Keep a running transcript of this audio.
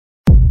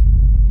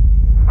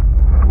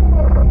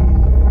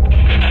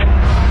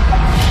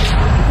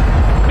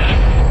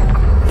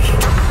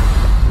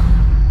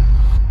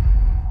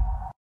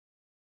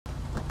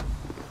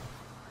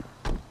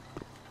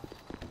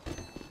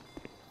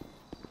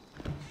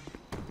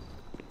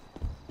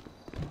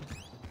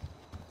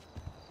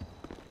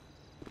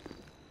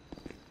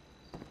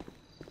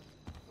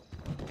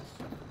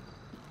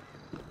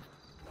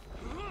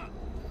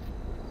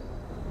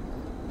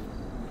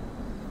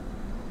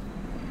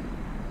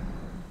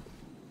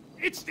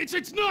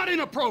It's not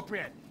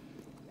inappropriate.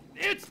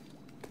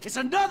 It's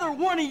another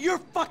one of your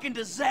fucking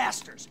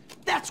disasters.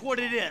 That's what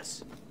it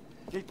is.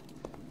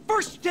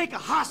 First you take a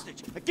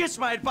hostage against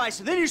my advice,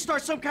 and then you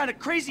start some kind of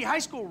crazy high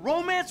school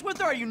romance with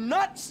her? Are you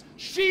nuts?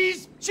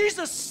 She's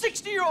a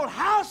 60-year-old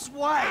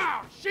housewife.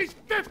 Wow, she's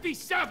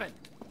 57.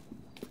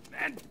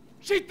 And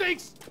she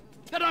thinks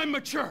that I'm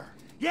mature.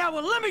 Yeah,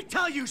 well, let me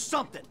tell you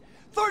something.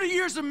 30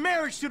 years of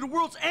marriage to the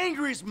world's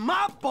angriest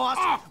mob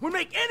boss would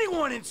make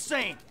anyone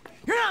insane.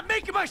 You're not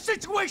making my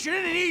situation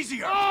any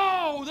easier.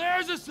 Oh,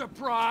 there's a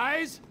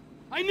surprise.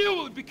 I knew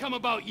it would become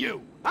about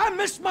you. I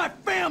miss my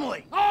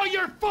family. Oh,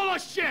 you're full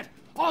of shit.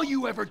 All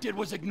you ever did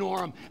was ignore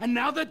them, and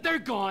now that they're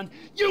gone,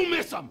 you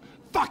miss them.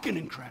 Fucking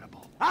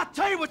incredible. I'll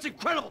tell you what's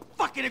incredible.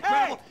 Fucking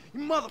incredible. Hey! You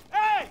mother...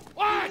 Hey!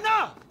 What?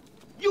 Enough!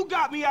 You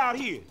got me out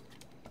here.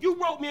 You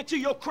roped me into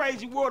your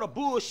crazy world of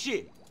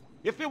bullshit.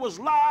 If it was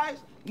lies,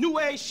 new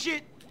age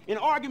shit, and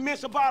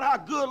arguments about how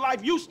good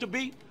life used to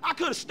be, I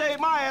could have stayed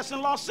my ass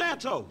in Los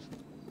Santos.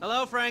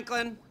 Hello,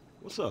 Franklin.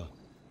 What's up?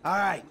 All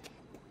right.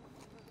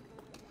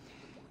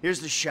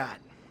 Here's the shot.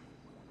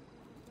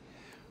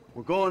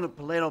 We're going to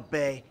Paleto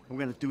Bay, and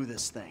we're gonna do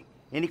this thing.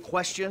 Any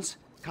questions?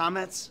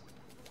 Comments?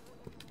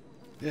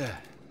 Yeah.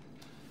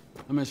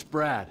 I miss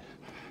Brad.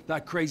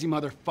 That crazy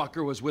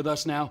motherfucker was with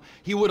us now.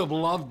 He would have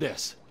loved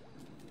this.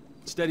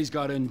 Instead, he's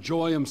got to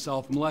enjoy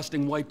himself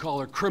molesting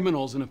white-collar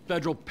criminals in a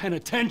federal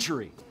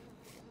penitentiary.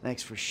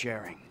 Thanks for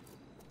sharing.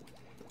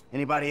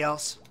 Anybody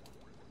else?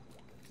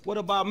 What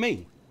about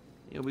me?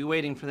 You'll be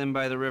waiting for them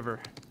by the river,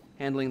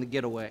 handling the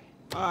getaway.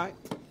 All right.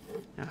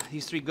 Now,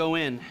 these three go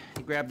in,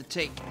 you grab the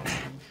tape.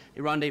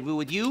 They rendezvous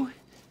with you,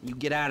 and you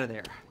get out of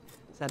there.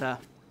 Does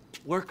that,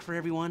 work for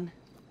everyone?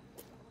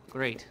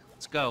 Great,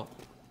 let's go.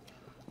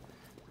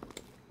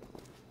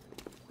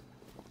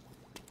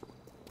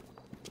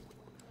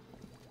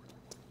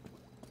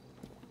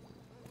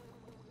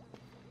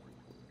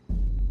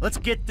 Let's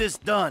get this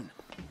done.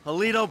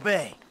 Paleto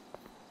Bay.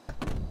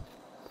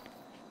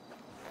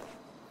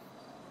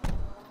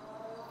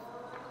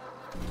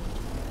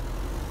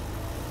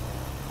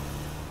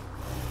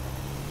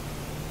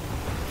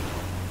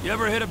 You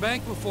ever hit a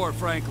bank before,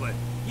 Franklin?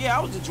 Yeah,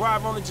 I was the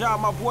driver on the job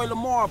my boy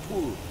Lamar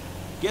pulled.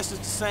 Guess it's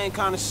the same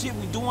kind of shit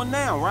we doing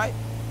now, right?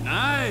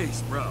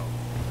 Nice, bro.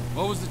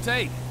 What was the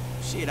take?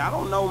 Shit, I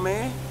don't know,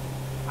 man.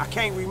 I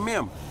can't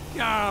remember.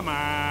 Come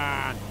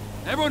on.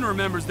 Everyone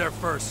remembers their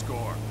first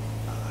score.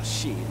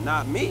 Shit,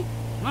 not me.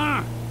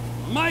 Huh?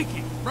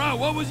 Mikey, bro,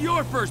 what was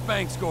your first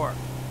bank score?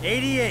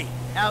 88,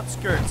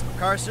 outskirts of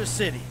Carcer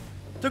City.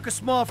 Took a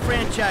small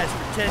franchise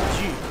for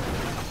 10G.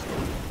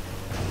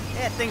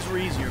 Yeah, things were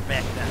easier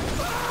back then.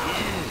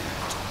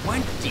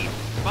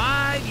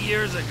 25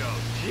 years ago.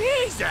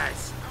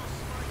 Jesus!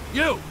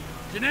 You,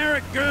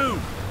 generic goon.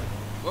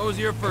 What was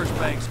your first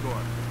bank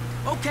score?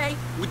 Okay,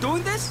 we're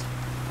doing this?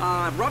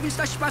 Robbing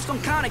slash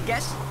on count, I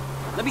guess.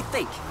 Let me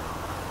think.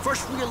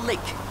 First real lick.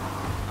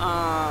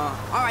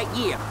 Alright,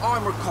 yeah,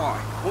 armored car.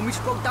 When we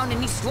broke down in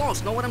these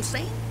laws, know what I'm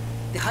saying?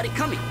 They had it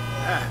coming.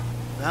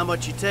 How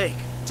much you take?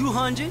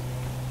 200,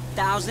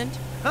 1,000.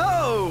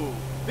 Oh,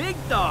 big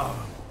dog.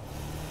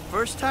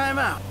 First time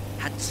out.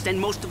 Had to send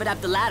most of it up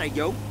the ladder,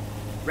 yo.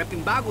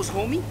 Repping Bagos,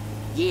 homie.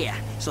 Yeah,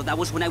 so that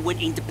was when I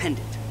went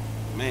independent.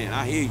 Man,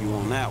 I hear you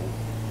on that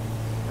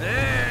one.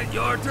 And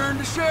your turn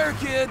to share,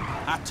 kid.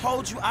 I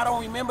told you I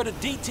don't remember the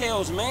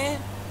details, man.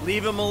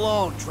 Leave him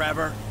alone,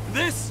 Trevor.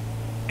 This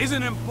is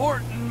an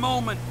important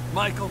moment,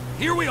 Michael.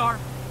 Here we are,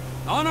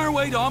 on our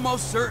way to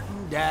almost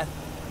certain death,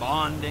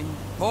 bonding,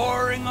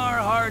 pouring our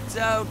hearts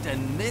out,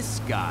 and this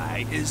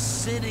guy is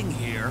sitting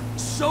here,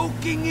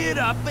 soaking it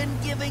up and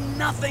giving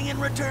nothing in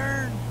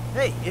return.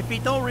 Hey, if he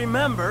don't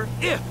remember...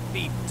 If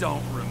he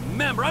don't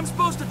remember, I'm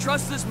supposed to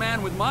trust this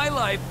man with my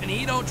life, and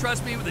he don't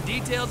trust me with the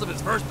details of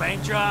his first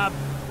bank job?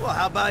 Well,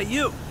 how about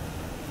you?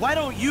 Why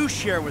don't you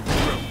share with the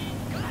group?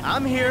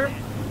 I'm here,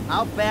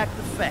 I'll back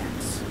the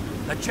facts.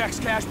 The checks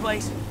cash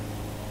place?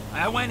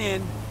 I went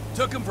in,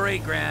 took him for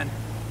 8 grand,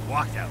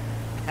 walked out.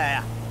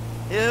 Yeah.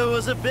 It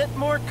was a bit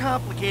more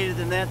complicated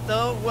than that,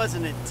 though,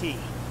 wasn't it, T?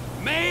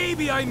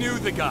 Maybe I knew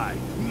the guy.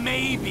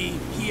 Maybe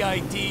he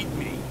ID'd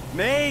me.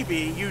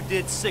 Maybe you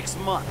did 6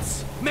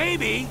 months.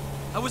 Maybe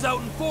I was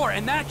out in 4,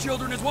 and that,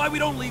 children, is why we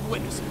don't leave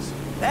witnesses.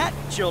 That,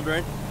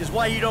 children, is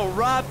why you don't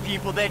rob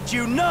people that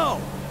you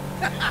know.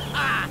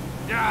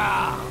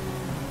 Yeah.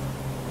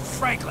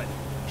 Franklin,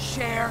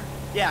 share?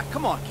 Yeah,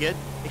 come on, kid.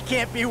 It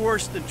can't be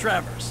worse than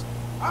Trevor's.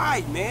 All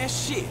right, man,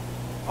 shit.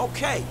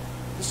 Okay,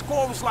 the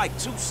score was like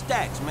 2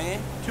 stacks,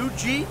 man.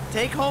 2G,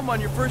 take home on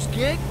your first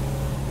gig?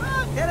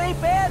 That ain't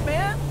bad,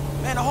 man.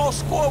 Man, the whole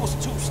score was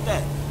 2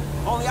 stacks.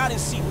 Only I didn't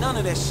see none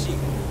of that shit.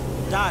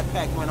 Dye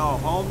pack went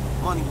off, homie.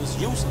 Money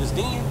was useless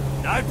then.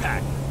 Dye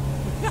pack?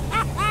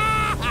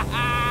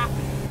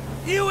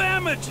 You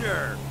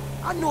amateur!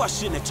 I knew I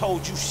shouldn't have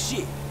told you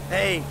shit.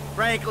 Hey,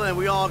 Franklin,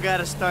 we all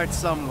gotta start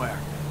somewhere.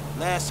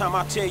 Last time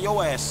I tell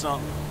your ass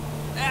something.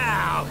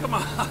 Ow, come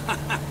on.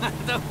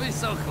 Don't be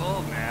so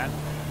cold, man.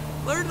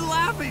 Learn to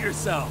laugh at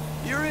yourself.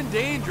 You're in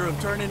danger of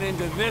turning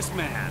into this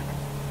man.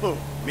 Who,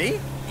 me?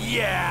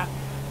 Yeah.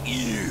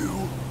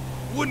 You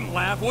wouldn't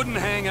laugh, wouldn't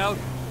hang out.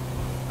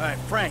 All right,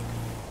 Frank,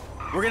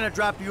 we're gonna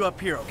drop you up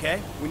here, okay?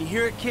 When you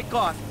hear it kick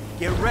off,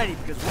 get ready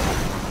because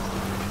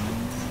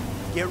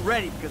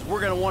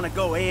we're gonna want to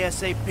go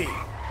ASAP.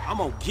 I'm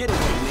gonna get it,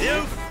 man.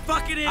 You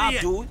fucking idiot! I'll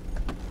do it.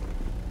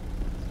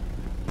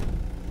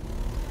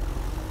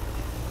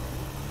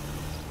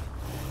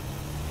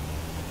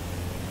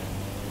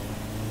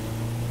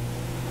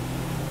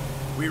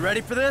 We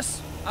ready for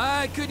this?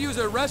 I could use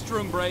a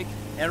restroom break.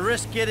 And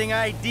risk getting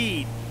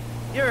ID'd.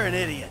 You're an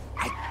idiot.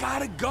 I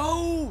gotta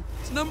go.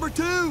 It's number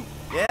 2.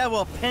 Yeah,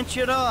 well, pinch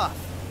it off.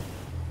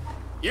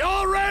 You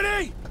all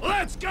ready?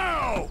 Let's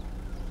go!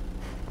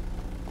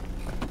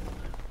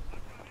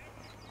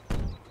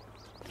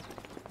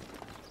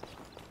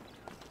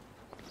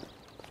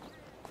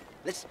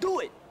 Let's do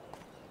it.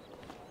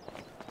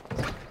 I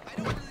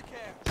don't really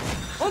care.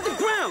 On the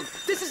ground!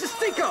 This is a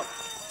stick-up!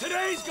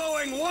 Today's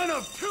going one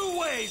of 2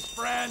 ways,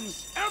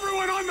 friends.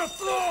 Everyone on the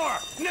floor!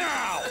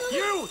 Now!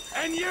 You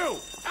and you!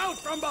 Out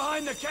from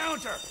behind the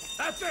counter!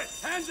 That's it!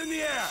 Hands in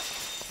the air!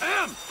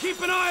 Em,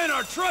 keep an eye on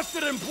our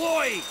trusted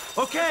employee!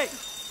 Okay,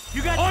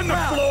 you got On the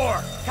crowd.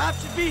 floor!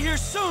 Cops should be here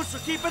soon, so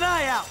keep an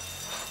eye out.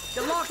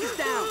 The lock is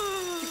down.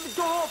 Keep the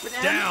door open,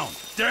 Em. Down!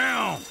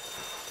 Down!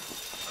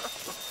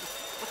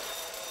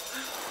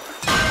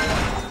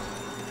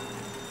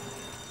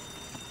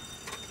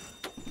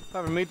 If I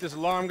ever meet this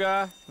alarm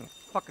guy, I'm gonna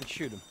fucking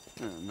shoot him.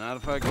 Not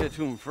if I get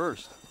to him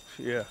first.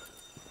 Yeah.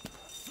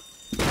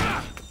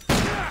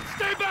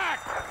 Stay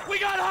back! We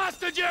got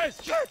hostages!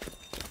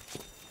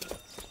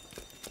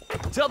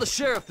 Tell the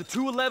sheriff the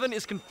 211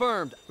 is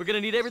confirmed. We're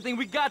gonna need everything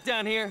we got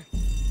down here.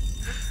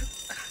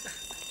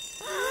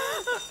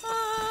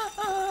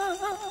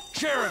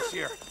 Sheriff's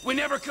here. We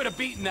never could have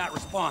beaten that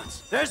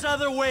response. There's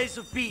other ways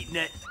of beating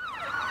it.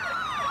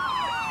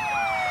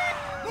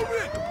 Move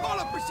in!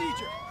 Follow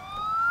procedure!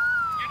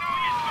 You know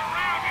you're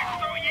surrounded,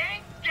 so you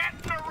ain't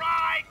getting a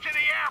ride to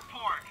the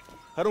airport.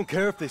 I don't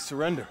care if they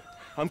surrender.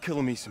 I'm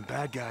killing me some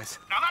bad guys.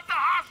 Now let the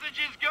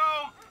hostages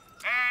go,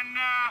 and,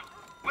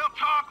 we'll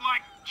talk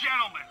like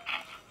gentlemen.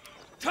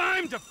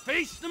 Time to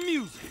face the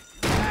music!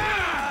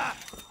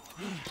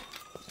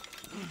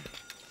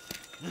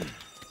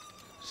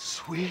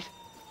 Sweet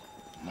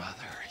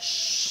mother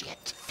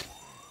shit.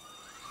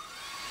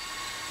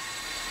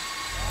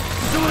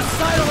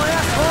 Suicidal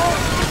asshole!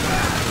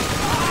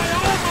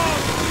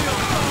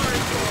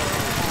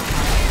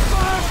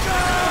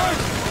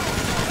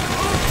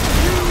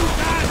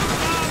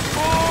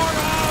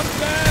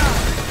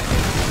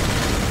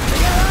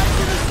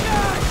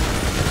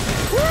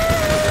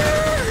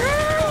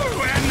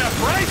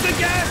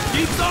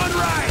 Keeps on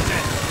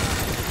rising!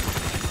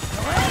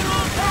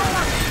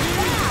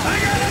 I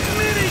got a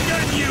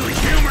minigun, you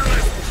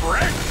humorless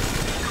prick!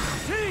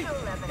 See?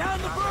 Down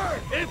the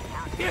bird! If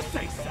you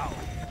say so!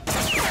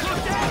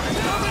 Look out! It's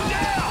coming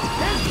down!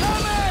 It's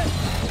coming!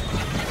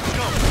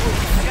 Go!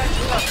 I got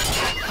you up!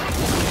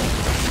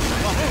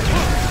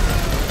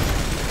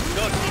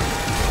 Go,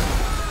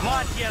 Come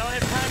on, kid. I don't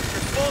have time for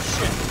your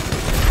bullshit.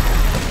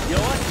 You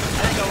know what?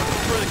 I think I would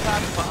prefer the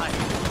cops behind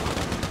you.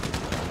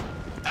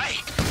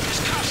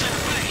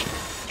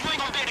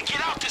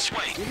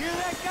 You hear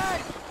that,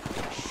 guys?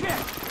 Shit!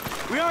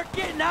 We aren't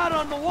getting out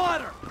on the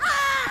water!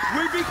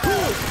 We'd be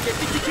cool if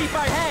we could keep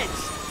our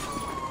heads.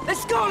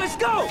 Let's go, let's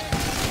go!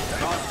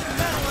 Toss the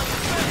metal at the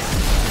fence!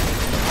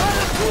 On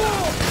the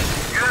pool!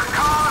 You've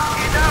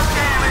caused enough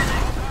damage.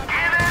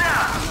 Give it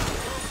up.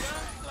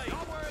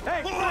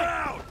 Hey,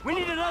 Frank! We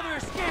need another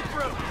escape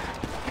route!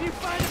 Can you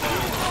find a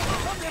vehicle?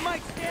 Something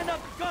might stand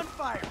up to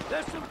gunfire.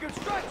 There's some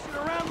construction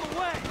around the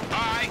way.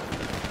 Aye.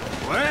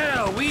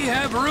 Well, we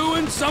have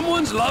ruined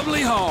someone's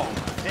lovely home.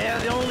 Yeah,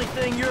 the only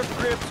thing your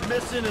crib's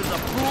missing is a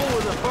pool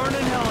with a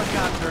burning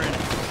helicopter in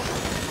it.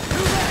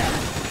 Too bad!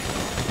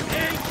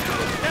 Ain't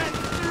getting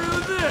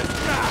through this!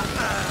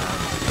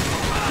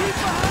 Keep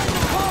behind the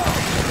car!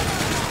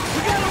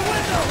 We got a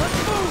window! Let's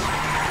move!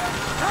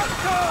 Hot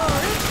car!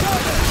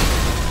 Incoming!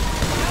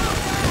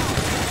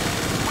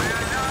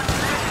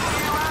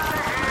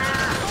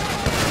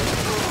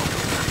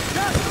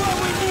 That's what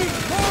we need!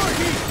 More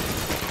heat!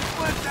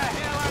 What the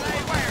hell are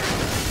they wearing?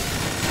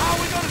 How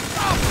are we gonna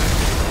stop them?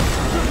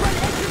 Just run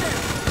into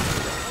them!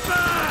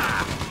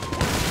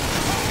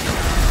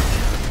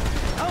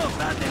 I'm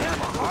about to have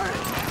a heart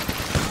attack!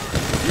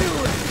 You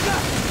would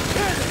not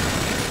get it!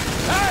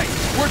 Hey!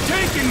 We're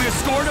taking this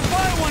score to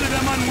buy one of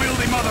them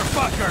unwieldy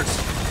motherfuckers!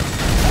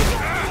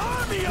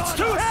 It's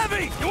too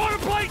heavy! You wanna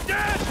play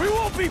dead? We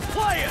won't be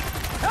playing!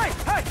 Hey!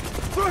 Hey!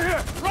 Through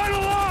here! Run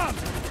along!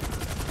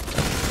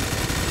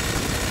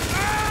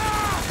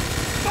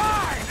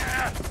 Fine!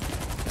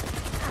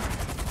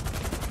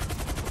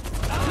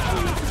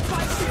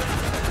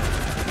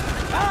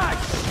 Ah,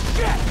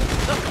 shit!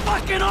 The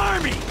fucking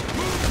army!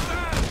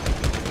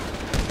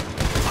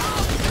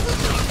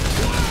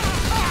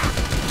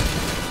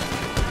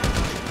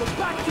 Go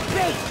back to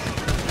base!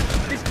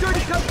 This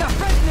dirty cunt got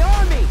friends in the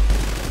army!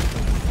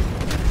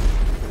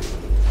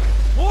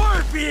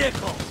 More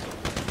vehicles!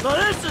 So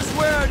this is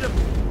where the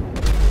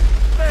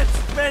defense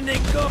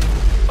spending goes.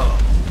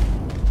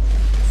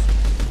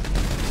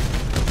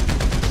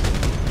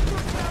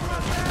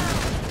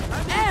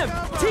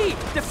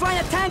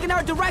 gang in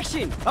our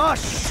direction. Oh,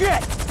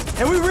 shit!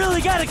 And we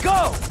really gotta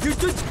go! You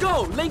just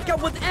go. Link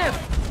up with F.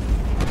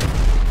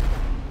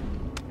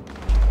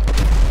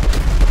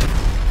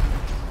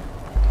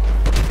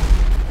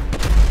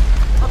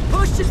 I'll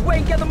push this way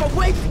and get them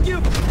away from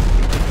you.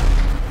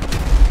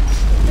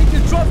 Make you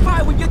draw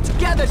fire when you're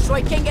together so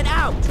I can't get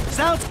out.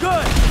 Sounds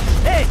good!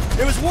 Hey,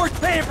 it was worth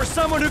paying for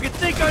someone who could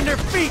think on their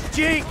feet,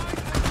 G!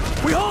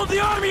 We hold the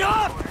army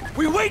off!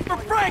 We wait for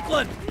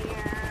Franklin!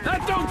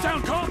 That don't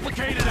sound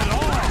complicated at all.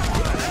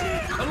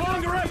 The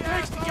longer it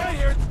takes to get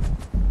here,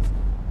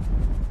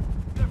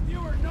 the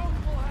fewer notes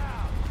we'll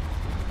have.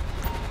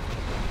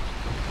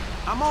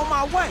 I'm on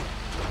my way.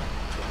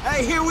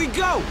 Hey, here we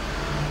go.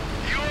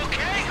 You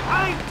okay?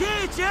 I ain't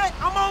dead yet.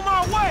 I'm on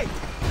my way.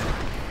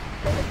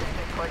 Citizens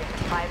reporting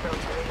 5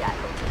 roads to the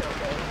Oakville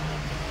Bay.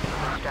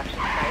 Construction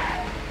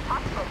site.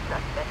 Possible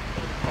suspects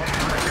being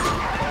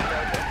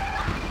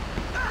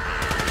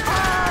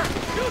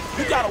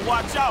You gotta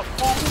watch out,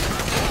 fool.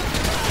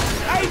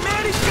 Hey,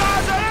 man, these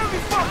guys are every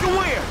fucking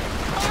where.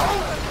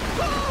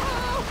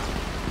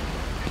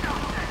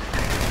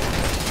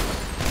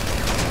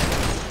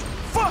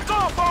 Fuck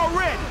off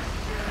already.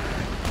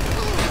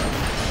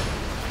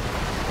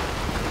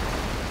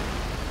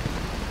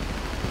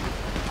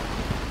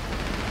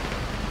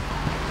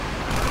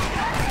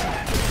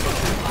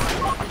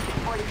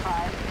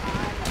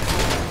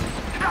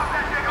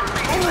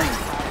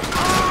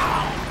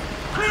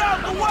 Clear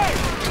out the way!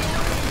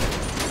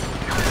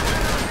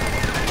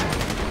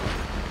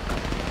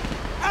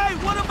 Hey,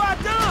 what have I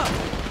done?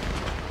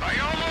 Are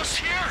you almost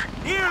here?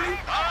 Nearly.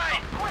 All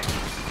right.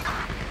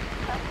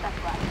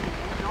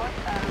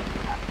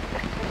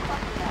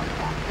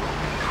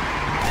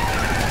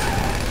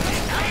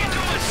 How you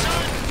doing,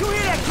 son? You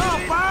hear that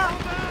gunfire?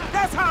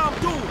 That's how I'm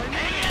doing.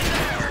 Hang in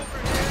there.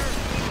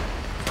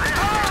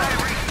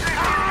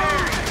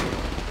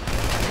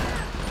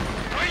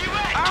 Where you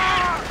at,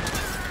 kid?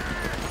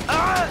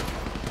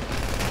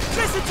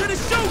 Listen to the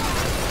shoot!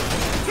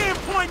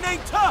 10-point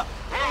ain't tough.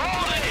 We're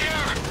holding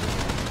here.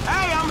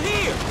 Hey, I'm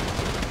here.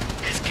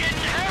 It's getting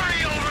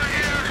hairy over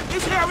here.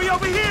 It's Harry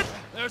over here.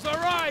 There's our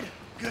ride.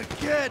 Good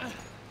kid!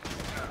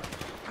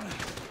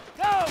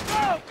 Go,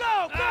 go,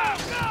 go, go,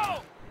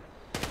 go!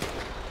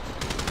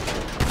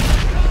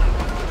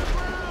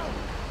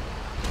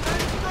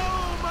 Let's go,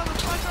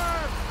 motherfucker!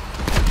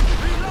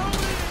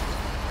 Reloading!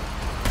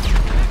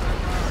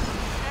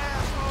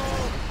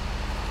 Asshole!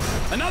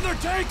 Another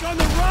tank on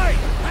the right.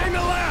 Hang a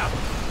left.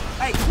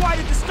 Hey, quite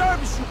a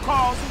disturbance you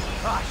causing.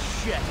 Ah,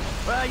 shit.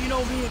 Well, you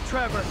know me and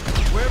Trevor.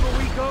 Wherever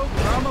we go,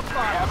 I'm a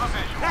fire.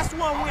 That's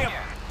one way of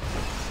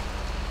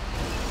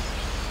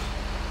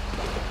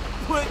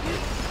putting it.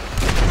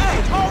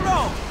 Hey, hold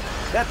on!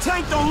 That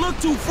tank don't look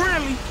too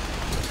friendly.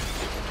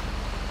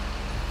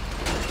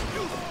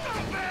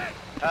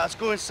 Let's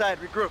go inside,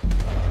 regroup.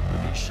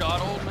 You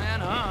shot, old man,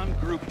 huh? I'm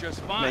grouped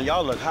just fine. Man,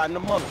 y'all look hot in the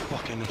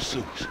motherfucker in them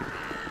suits.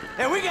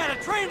 Hey, we got a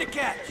train to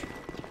catch!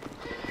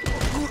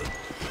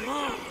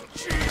 Oh,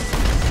 Jesus.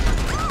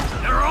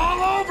 They're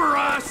all over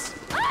us.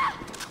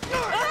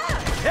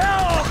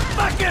 Hell,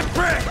 fucking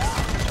pricks!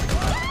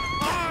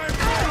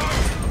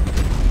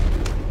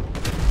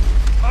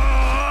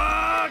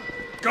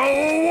 Go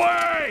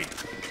away!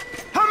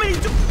 How many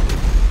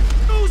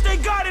dudes they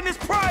got in this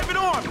private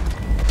army?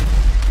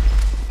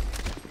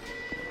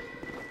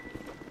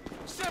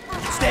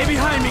 Stay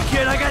behind me,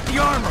 kid. I got the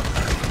armor.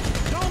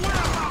 Don't worry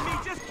about me.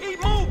 Just keep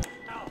moving.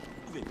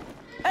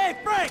 Hey,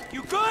 Frank,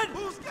 you good?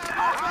 Who's got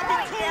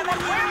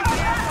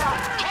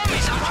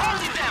Homies, I'm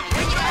holding them.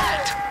 Where you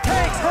at?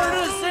 Tanks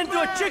herded us into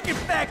a chicken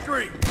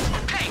factory.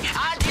 Okay,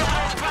 I'll deal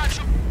with about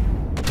you.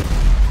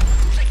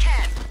 I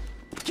can.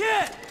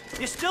 Kid,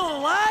 you still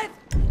alive?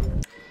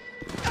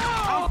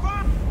 I'm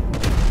fine.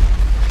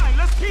 Hey,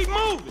 let's keep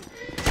moving.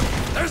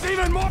 There's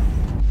even more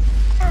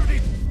of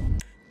these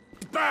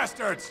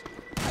bastards.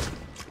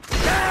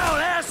 Down,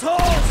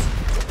 assholes!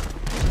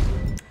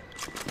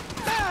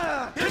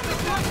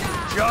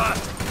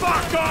 Just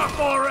fuck off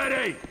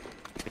already!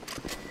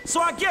 So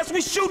I guess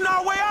we shooting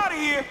our way out of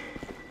here.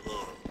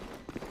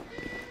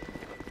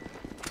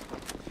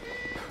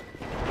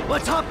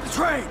 Let's hop the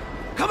train.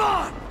 Come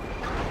on!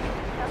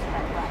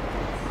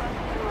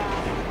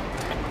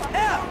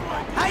 Yeah,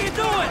 how you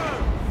doing?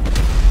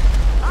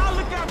 I'll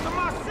look after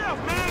myself,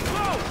 man.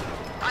 Go.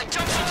 I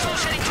jumped some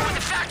fools heading toward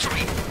the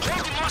factory.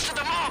 Holding most of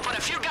them off, but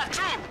a few got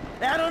through.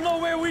 I don't know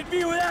where we'd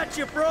be without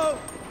you, bro.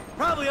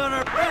 Probably on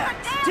our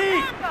backs.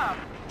 T!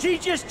 G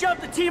just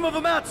jumped a team of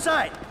them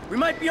outside. We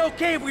might be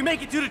okay if we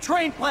make it to the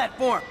train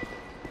platform.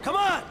 Come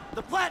on,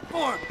 the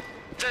platform.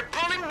 They're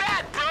pulling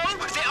back, bro.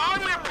 The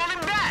army are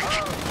pulling back.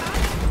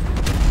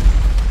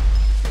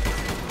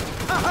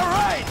 All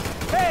right.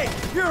 Hey,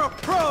 you're a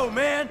pro,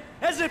 man.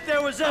 As if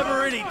there was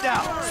ever any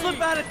doubt. Slip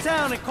out of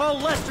town and call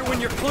Lester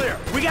when you're clear.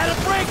 We got a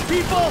break,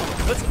 people.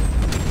 Let's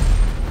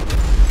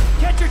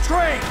catch your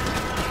train.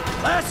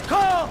 Last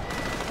call.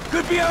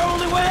 Could be our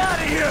only way out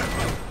of here.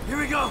 Here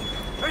we go.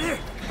 Right here.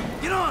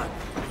 Get on.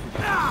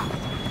 Ah.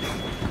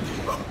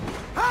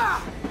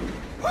 Ah.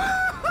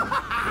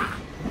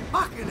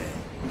 Fucking it.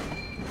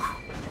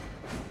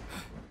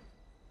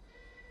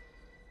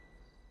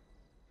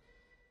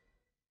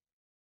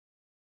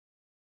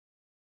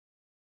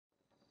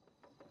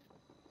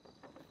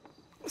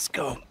 Let's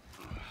go.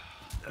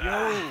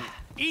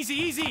 Easy,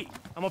 easy.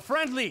 I'm a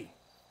friendly.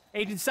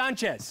 Agent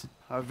Sanchez.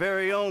 Our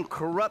very own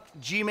corrupt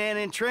G-man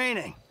in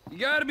training. You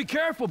gotta be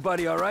careful,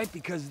 buddy, all right?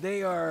 Because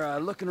they are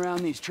looking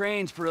around these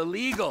trains for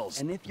illegals.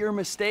 And if you're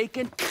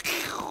mistaken,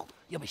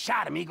 you'll be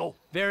shot, amigo.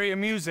 Very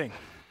amusing.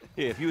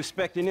 Yeah, if you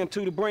expecting them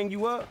two to bring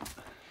you up,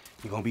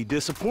 you're gonna be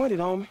disappointed,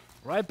 homie.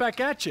 Right back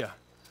at you.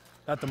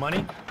 Got the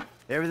money?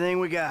 Everything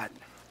we got.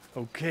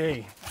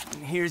 Okay.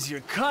 And here's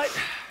your cut.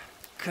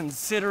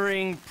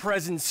 Considering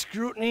present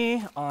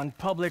scrutiny on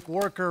public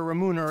worker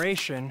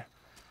remuneration,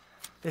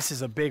 this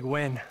is a big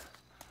win.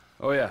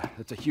 Oh yeah,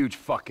 that's a huge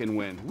fucking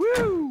win.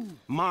 Woo!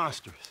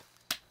 Monsters.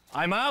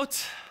 I'm out.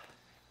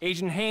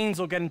 Agent Haynes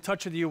will get in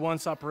touch with you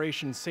once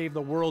Operation Save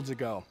the World's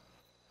ago.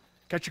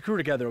 Get your crew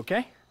together,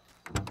 okay?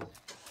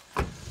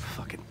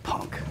 Fucking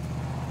punk.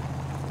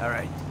 All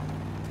right.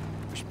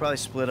 We should probably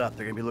split up.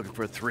 They're gonna be looking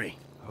for a 3.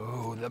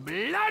 Oh, the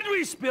blood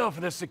we spill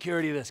for the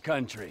security of this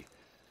country.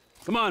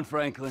 Come on,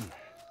 Franklin.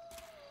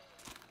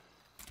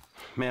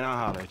 Man, I'll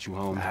holler at you,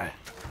 homie. All right.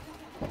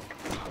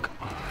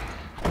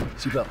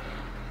 Seatbelt.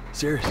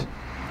 Serious.